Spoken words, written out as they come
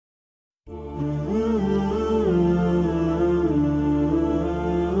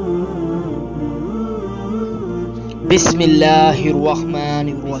بسم اللہ الرحمن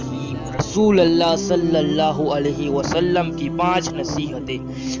الرحیم۔ رسول اللہ صلی اللہ علیہ وسلم کی 5 نصیحتیں۔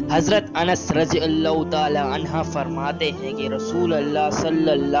 حضرت انس رضی اللہ تعالی عنہ فرماتے ہیں کہ رسول اللہ صلی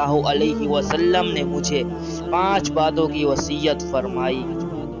اللہ علیہ وسلم نے مجھے 5 باتوں کی وصیت فرمائی۔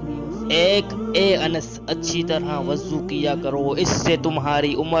 1، اے انس اچھی طرح وضو کیا کرو، اس سے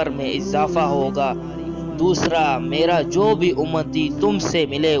تمہاری عمر میں اضافہ ہوگا۔ 2، میرا جو بھی امتی تم سے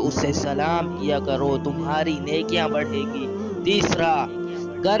ملے اسے سلام کیا کرو، تمہاری نیکیاں بڑھے گی۔ 3،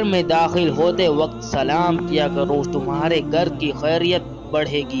 گھر میں داخل ہوتے وقت سلام کیا کرو، تمہارے گھر کی خیریت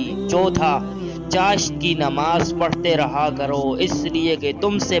بڑھے گی۔ 4، چاشت کی نماز پڑھتے رہا کرو، اس لیے کہ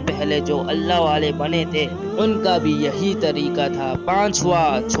تم سے پہلے جو اللہ والے بنے تھے ان کا بھی یہی طریقہ تھا۔ 5،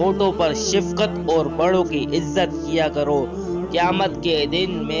 چھوٹوں پر شفقت اور بڑوں کی عزت کیا کرو، قیامت کے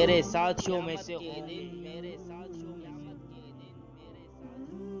دن میرے ساتھیوں میں سے